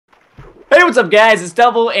what's up, guys? It's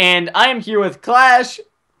Double, and I am here with Clash.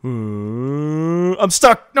 I'm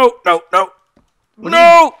stuck. No. No!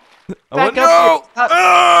 Okay,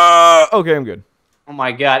 I'm good. Oh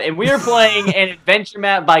my god, and we are playing an adventure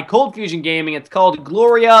map by Cold Fusion Gaming. It's called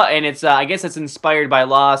Gloria, and it's I guess it's inspired by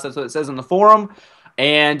Lost. That's what it says on the forum.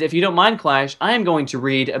 And if you don't mind, Clash, I am going to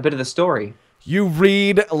read a bit of the story. You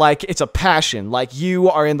read like it's a passion, like you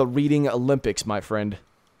are in the reading Olympics, my friend.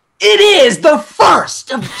 It is the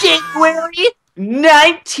 1st of January,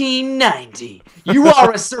 1990. You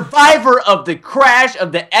are a survivor of the crash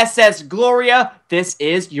of the SS Gloria. This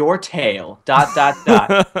is your tale. ...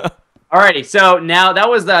 Alrighty, so now that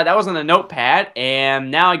was on the notepad,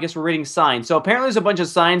 and now I guess we're reading signs. So apparently there's a bunch of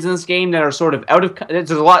signs in this game that are sort of out of...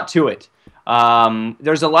 There's a lot to it.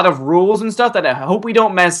 There's a lot of rules and stuff that I hope we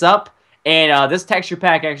don't mess up. And this texture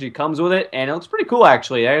pack actually comes with it, and it looks pretty cool,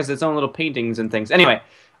 actually. It has its own little paintings and things. Anyway,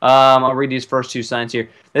 I'll read these first two signs here.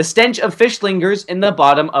 The stench of fish lingers in the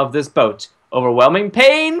bottom of this boat. Overwhelming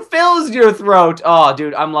pain fills your throat. Oh,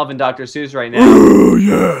 dude, I'm loving Dr. Seuss right now. Oh,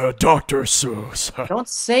 yeah, Dr. Seuss. Don't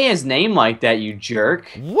say his name like that, you jerk.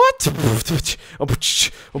 What?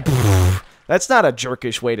 That's not a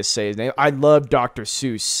jerkish way to say his name. I love Dr.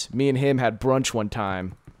 Seuss. Me and him had brunch one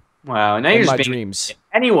time. Wow, now you're just being... dreams.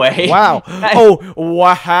 Anyway. Wow. Oh,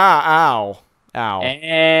 wow. Ow.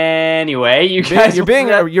 Anyway, you guys... You're being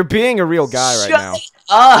a real guy right now.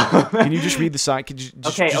 Can you just read the sign? Could you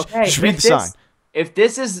just read the sign? If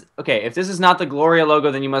this is not the Gloria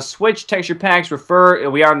logo, then you must switch texture packs. We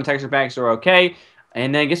are in the texture packs, so we're okay.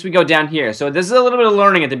 And then I guess we go down here. So this is a little bit of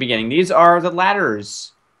learning at the beginning. These are the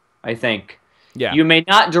ladders, I think. Yeah. You may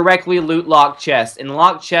not directly loot locked chests, and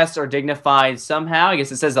locked chests are dignified somehow. I guess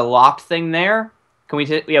it says a locked thing there. Can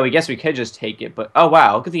we? Yeah, we guess we could just take it. But oh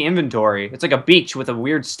wow, look at the inventory. It's like a beach with a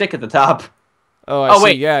weird stick at the top. Oh, I see.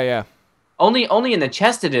 Wait. Yeah. Only in the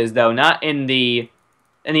chest it is though, not in the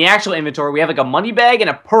actual inventory. We have like a money bag and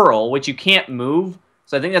a pearl, which you can't move.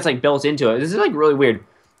 So I think that's like built into it. This is like really weird.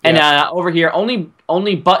 And over here,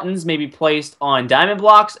 only buttons may be placed on diamond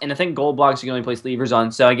blocks, and I think gold blocks you can only place levers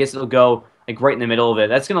on. So I guess it'll go like right in the middle of it.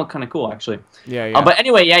 That's gonna look kind of cool, actually. Yeah. But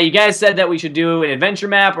anyway, yeah, you guys said that we should do an adventure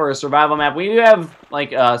map or a survival map. We do have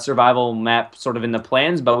like a survival map sort of in the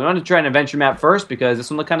plans, but we want to try an adventure map first because this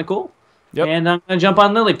one looked kind of cool. Yep. And I'm gonna jump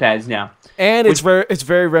on lily pads now. And it's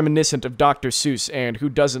very reminiscent of Dr. Seuss. And who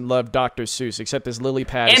doesn't love Dr. Seuss? Except this lily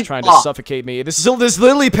pad is trying to suffocate me. This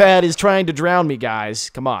lily pad is trying to drown me, guys.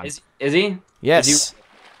 Come on. Is he? Yes.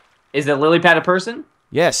 Is the lily pad a person?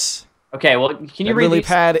 Yes. Okay. Well, can you read lily these?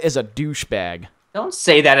 pad is a douchebag. Don't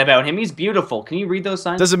say that about him. He's beautiful. Can you read those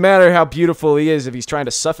signs? Doesn't matter how beautiful he is if he's trying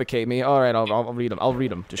to suffocate me. All right, I'll read them. I'll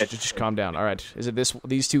read them. Just calm down. All right. Is it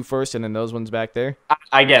these two first and then those ones back there?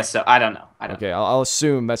 I guess so. I don't know. Okay, I'll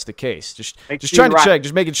assume that's the case. Just trying to check.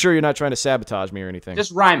 Just making sure you're not trying to sabotage me or anything.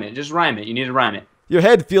 Just rhyme it. You need to rhyme it. Your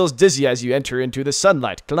head feels dizzy as you enter into the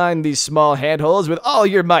sunlight. Climb these small handholds with all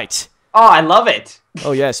your might. Oh, I love it.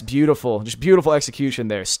 Oh, yes, beautiful. Just beautiful execution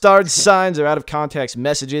there. Starred signs are out-of-context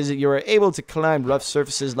messages. You are able to climb rough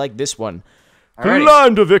surfaces like this one. Alrighty.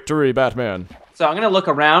 Climb to victory, Batman. So I'm going to look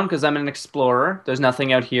around because I'm an explorer. There's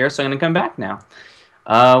nothing out here, so I'm going to come back now.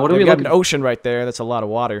 What do we got an ocean right there. That's a lot of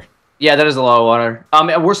water. Yeah, that is a lot of water.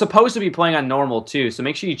 We're supposed to be playing on normal, too, so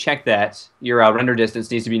make sure you check that. Your render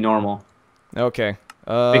distance needs to be normal. Okay.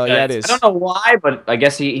 Yeah, it is. I don't know why, but I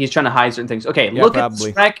guess he's trying to hide certain things. Okay, yeah, look probably.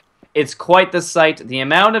 at the wreck. It's quite the sight. The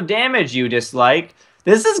amount of damage you dislike.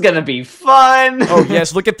 This is gonna be fun. Oh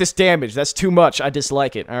yes, look at this damage. That's too much. I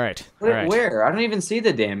dislike it. All right. Where? I don't even see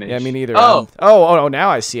the damage. Yeah, me neither. Oh. Oh, now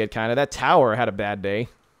I see it. Kind of. That tower had a bad day.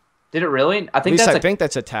 Did it really? I think I think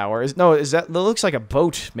that's a tower. Is that? It looks like a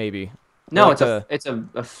boat, maybe. No, like it's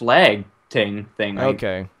a flag thing.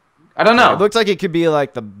 Okay. I don't know. Yeah, it looks like it could be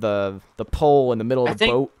like the pole in the middle of the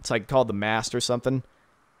boat. It's like called the mast or something.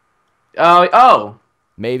 Oh.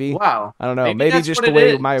 Maybe. Wow. I don't know. Maybe just the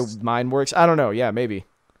way my mind works. I don't know. Yeah, maybe.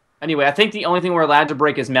 Anyway, I think the only thing we're allowed to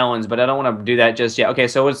break is melons, but I don't want to do that just yet. Okay,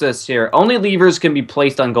 so what's this here? Only levers can be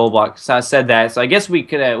placed on gold blocks. So I said that. So I guess we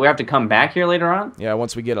have to come back here later on. Yeah,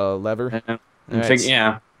 once we get a lever. Right.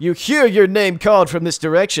 Yeah. You hear your name called from this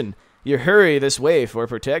direction. You hurry this way for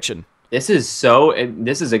protection. This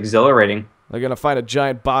is exhilarating. They're gonna find a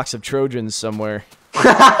giant box of Trojans somewhere.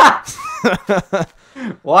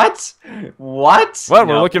 What? Well,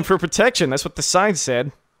 we're looking for protection. That's what the sign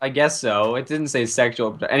said. I guess so. It didn't say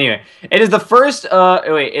sexual. Anyway, it is the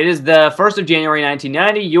 1st. It is the 1st of January,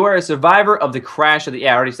 1990. You are a survivor of the crash of the.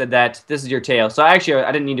 Yeah, I already said that. This is your tale. So actually,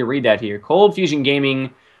 I didn't need to read that here. Cold Fusion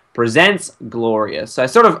Gaming presents Gloria. So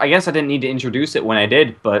I guess I didn't need to introduce it when I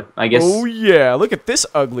did, but I guess. Oh yeah, look at this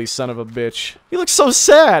ugly son of a bitch. He looks so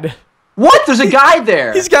sad. What? There's a guy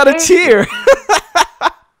there. He's got a tear.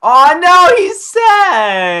 Oh no, he's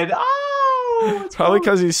sad. Oh, probably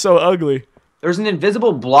because he's so ugly. There's an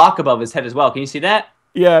invisible block above his head as well. Can you see that?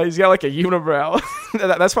 Yeah, he's got like a unibrow.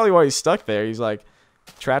 That's probably why he's stuck there. He's like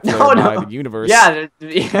trapped there by the universe. Yeah,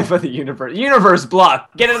 by the universe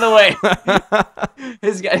block. Get out of the way.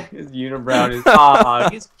 his unibrow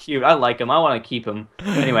is he's cute. I like him. I want to keep him.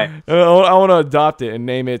 Anyway, I want to adopt it and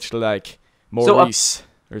name it like Maurice.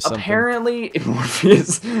 Or something. Apparently,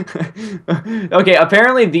 Morpheus. Okay,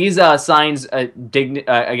 apparently these signs, I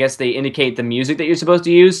guess they indicate the music that you're supposed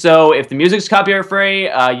to use. So if the music's copyright free,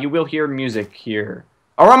 you will hear music here.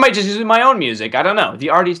 Or I might just use my own music. I don't know. The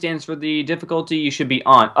RD stands for the difficulty you should be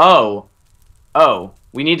on. Oh,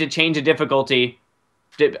 we need to change the difficulty.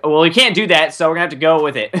 Well, we can't do that, so we're gonna have to go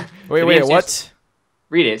with it. Wait, what?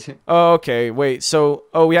 Read it. Oh, okay. Wait. So,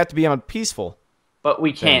 we have to be on peaceful. But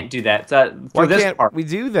we can't do that. Why can't we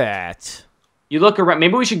do that? You look around.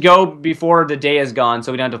 Maybe we should go before the day is gone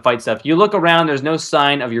so we don't have to fight stuff. You look around. There's no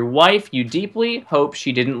sign of your wife. You deeply hope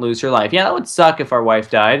she didn't lose her life. Yeah, that would suck if our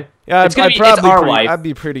wife died. Yeah, I'd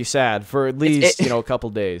be pretty sad for at least, a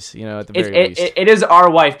couple days, at the very least. It is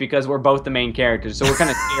our wife because we're both the main characters, so we're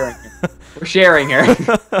kind of sharing her. We're sharing her.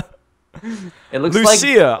 It looks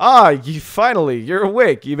Lucia, you're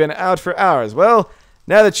awake. You've been out for hours. Well,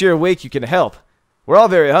 now that you're awake, you can help. We're all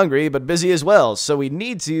very hungry, but busy as well, so we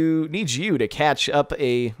need you to catch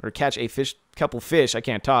a couple fish. I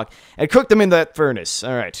can't talk, and cook them in that furnace.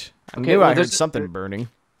 All right. I heard something burning.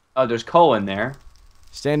 Oh, there's coal in there.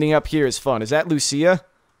 Standing up here is fun. Is that Lucia?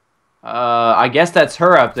 I guess that's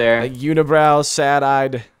her up there. A unibrow,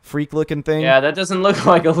 sad-eyed, freak-looking thing. Yeah, that doesn't look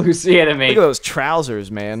like a Lucia to me. Look at those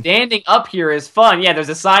trousers, man. Standing up here is fun. Yeah, there's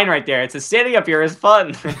a sign right there. It says standing up here is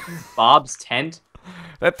fun. Bob's tent.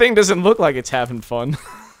 That thing doesn't look like it's having fun.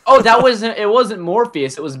 Oh, it wasn't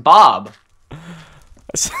Morpheus, it was Bob.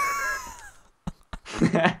 Do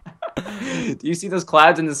you see those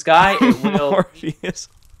clouds in the sky? It will. Morpheus.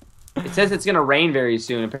 It says it's gonna rain very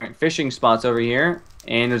soon. Apparently, fishing spots over here,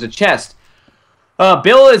 and there's a chest.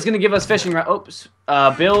 Bill is gonna give us fishing rod. Oops.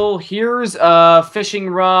 Bill, here's a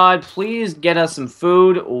fishing rod. Please get us some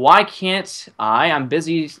food. Why can't I? I'm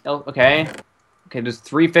busy. Oh, okay. Okay, there's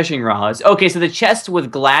 3 fishing rods. Okay, so the chest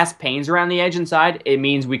with glass panes around the edge inside, it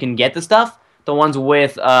means we can get the stuff. The ones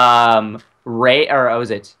with iron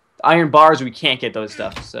bars, we can't get those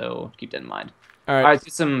stuff. So keep that in mind. All right,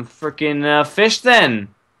 do some freaking fish then.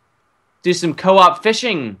 Do some co-op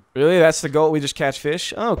fishing. Really? That's the goal? We just catch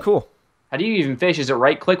fish? Oh, cool. How do you even fish? Is it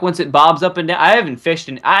right click once it bobs up and down? I haven't fished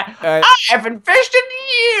in I haven't fished in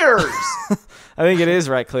years. I think it is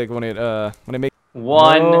right click when it makes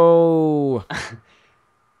one. No.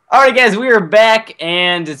 Alright guys, we are back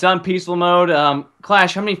and it's on peaceful mode.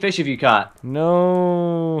 Clash, how many fish have you caught?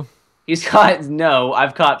 No. He's caught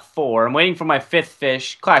I've caught 4. I'm waiting for my 5th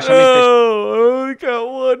fish. Clash, how many fish? Oh, I only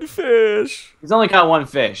got 1 fish. He's only caught 1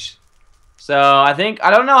 fish. So I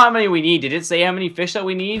don't know how many we need. Did it say how many fish that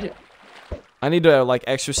we need? I need to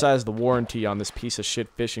exercise the warranty on this piece of shit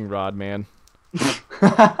fishing rod, man.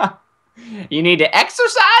 You need to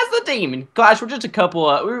exercise the demon. Gosh, we're just a couple.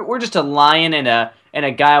 We're just a lion and a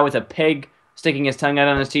guy with a pig sticking his tongue out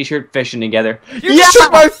on his t-shirt fishing together. You just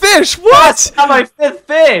took my fish. What? That's my 5th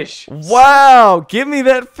fish. Wow, give me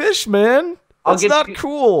that fish, man. That's not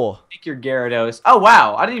cool. Take your Gyarados. Oh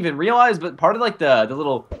wow, I didn't even realize. But part of the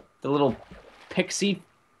little pixie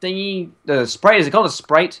thingy, the sprite. Is it called a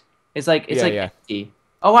sprite? It's empty.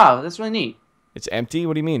 Oh wow, that's really neat. It's empty?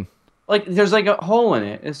 What do you mean? Like, there's like a hole in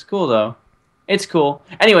it. It's cool, though. It's cool.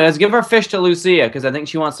 Anyway, let's give our fish to Lucia, because I think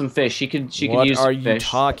she wants some fish. She could use some fish. What are you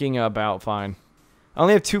talking about? Fine. I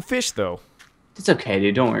only have 2 fish, though. It's okay,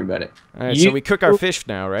 dude. Don't worry about it. All right, so we cook our fish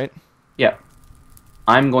now, right? Yeah.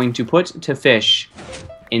 I'm going to put to fish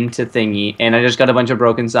into thingy, and I just got a bunch of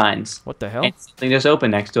broken signs. What the hell? And something just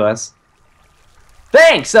opened next to us.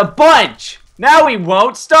 Thanks, a bunch! Now we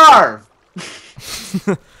won't starve!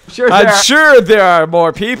 I'm sure there are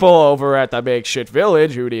more people over at the makeshift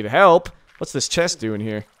village who need help. What's this chest doing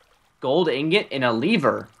here? Gold ingot and a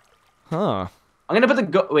lever. Huh. I'm gonna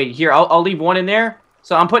put the wait here. I'll leave 1 in there.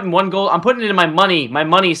 So I'm putting 1 gold. I'm putting it in my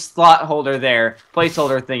money slot holder there,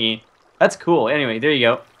 placeholder thingy. That's cool. Anyway, there you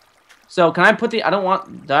go. So can I put the?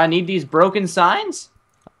 Do I need these broken signs?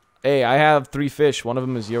 Hey, I have 3 fish. 1 of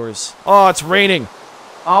them is yours. Oh, it's raining.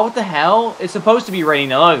 Oh, what the hell? It's supposed to be raining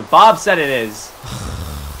though. Look, Bob said it is.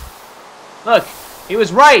 Look, he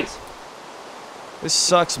was right. This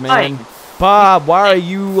sucks, man. Bob, why are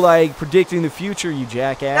you, predicting the future, you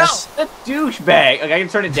jackass? No, that douchebag. Okay, I can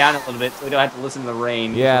turn it down a little bit so we don't have to listen to the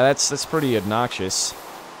rain. Yeah, that's pretty obnoxious.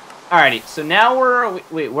 Alrighty, so now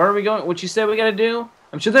wait, where are we going? What you said we gotta do?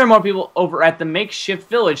 I'm sure there are more people over at the makeshift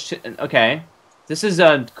village. Okay. This is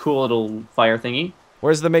a cool little fire thingy.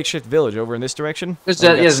 Where's the makeshift village? Over in this direction? There's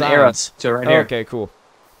an arrow to right here. Okay, cool.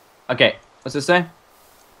 Okay, what's this say?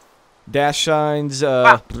 Dash signs,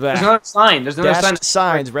 there's another sign. There's another sign. Dashed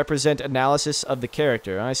signs represent analysis of the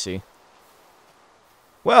character. I see.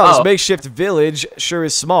 Well, this makeshift village sure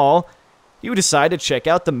is small. You decide to check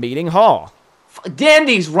out the meeting hall. Damn,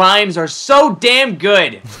 these rhymes are so damn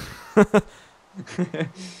good.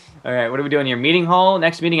 Alright, what are we doing here? Meeting hall?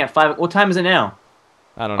 Next meeting at 5. What time is it now?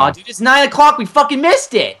 I don't know. Oh, dude, it's 9 o'clock. We fucking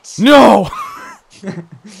missed it. No!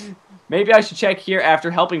 Maybe I should check here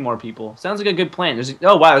after helping more people. Sounds like a good plan.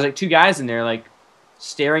 Oh, wow, there's like 2 guys in there, like,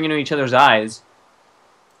 staring into each other's eyes.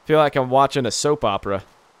 I feel like I'm watching a soap opera.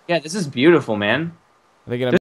 Yeah, this is beautiful, man. Are they gonna